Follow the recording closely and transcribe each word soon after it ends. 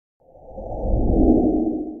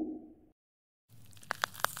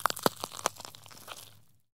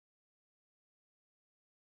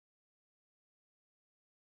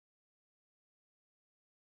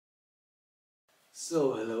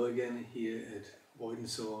So, hello again here at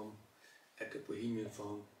Woidtons at the Bohemian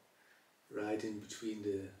farm, right in between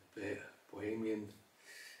the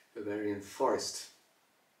Bavarian forest.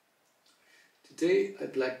 Today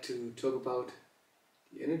I'd like to talk about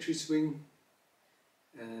the energy swing,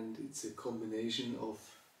 and it's a combination of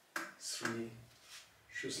 3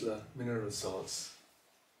 Schüßler mineral salts.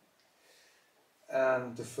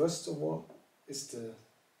 And the first one is the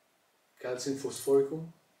calcium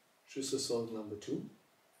phosphoricum, Schüßler salt number 2.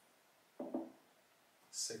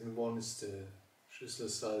 Second one is the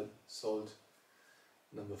Schüßler salt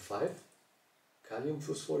number 5, kalium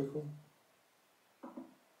phosphoricum.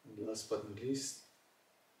 And last but not least,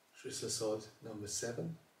 Schüßler salt number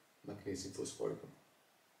 7, magnesium phosphoricum.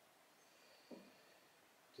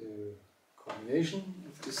 The combination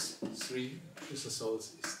of these 3 Schüßler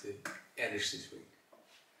salts is the energy swing.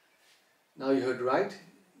 Now you heard right,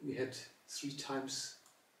 we had 3 times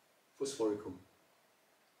phosphoricum.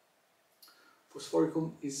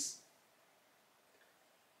 Phosphoricum is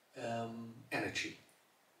energy,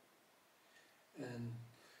 and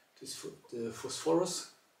the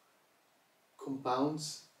phosphorus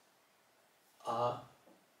compounds are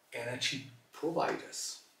energy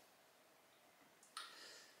providers.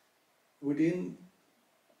 Within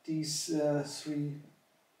these 3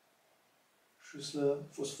 Schüßler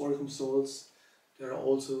phosphoricum salts, there are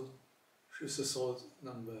also Schüßler salt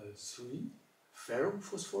number 3, ferrum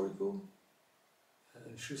phosphoricum,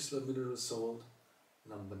 and Schüßler mineral salt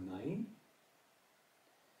number 9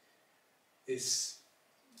 is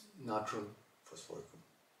natural phosphoricum.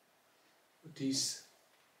 But these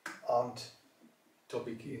aren't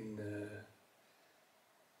topic in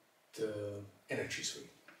the energy swing.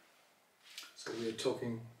 So we are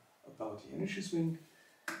talking about the energy swing,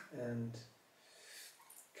 and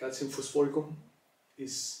calcium phosphoricum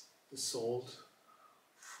is the salt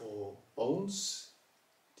for bones,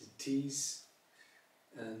 the teeth,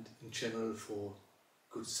 and in general for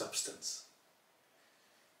good substance.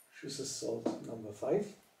 Schüßler salt number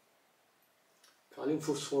 5, kalium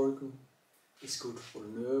phosphoricum, is good for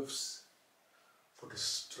nerves, for the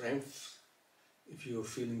strength. If you're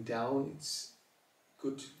feeling down, it's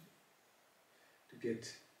good to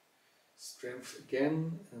get strength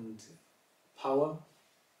again and power.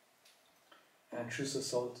 And Schüßler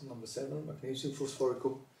salt number 7, magnesium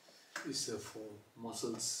phosphoricum, is for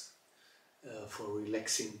muscles, for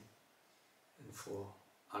relaxing and for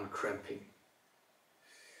uncramping.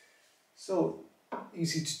 So,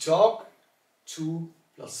 easy to talk, 2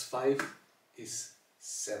 plus 5 is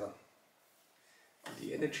 7. And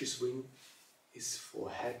the energy swing is for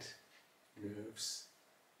head, nerves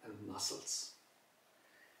and muscles.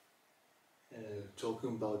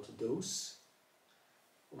 Talking about the dose,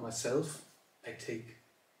 for myself, I take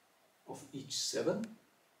of each 7.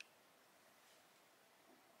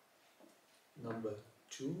 Number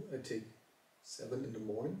 2, I take 7 in the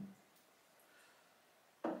morning.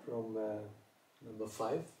 From number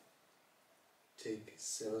 5, take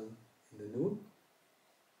 7 in the noon.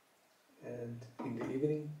 And in the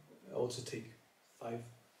evening, I also take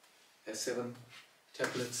 7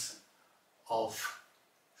 tablets of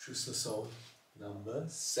Schüßler salt number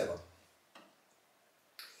 7.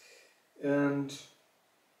 And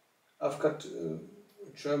I've got a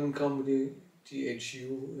German company,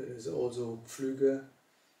 THU, is also Pflüger,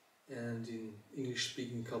 and in English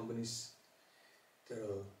speaking companies there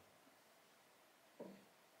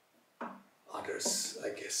are others, I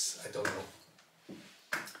guess, I don't know.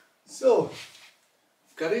 So,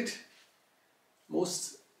 got it?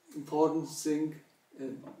 Most important thing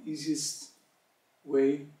and easiest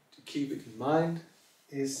way to keep it in mind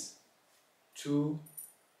is 2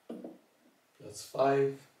 plus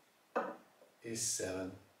 5 is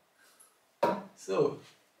 7. So,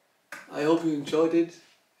 I hope you enjoyed it.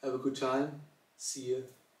 Have a good time. See you.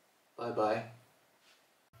 Bye bye.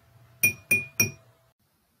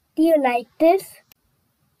 Do you like this?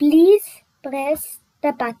 Please press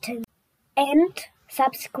the button and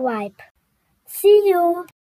subscribe. See you!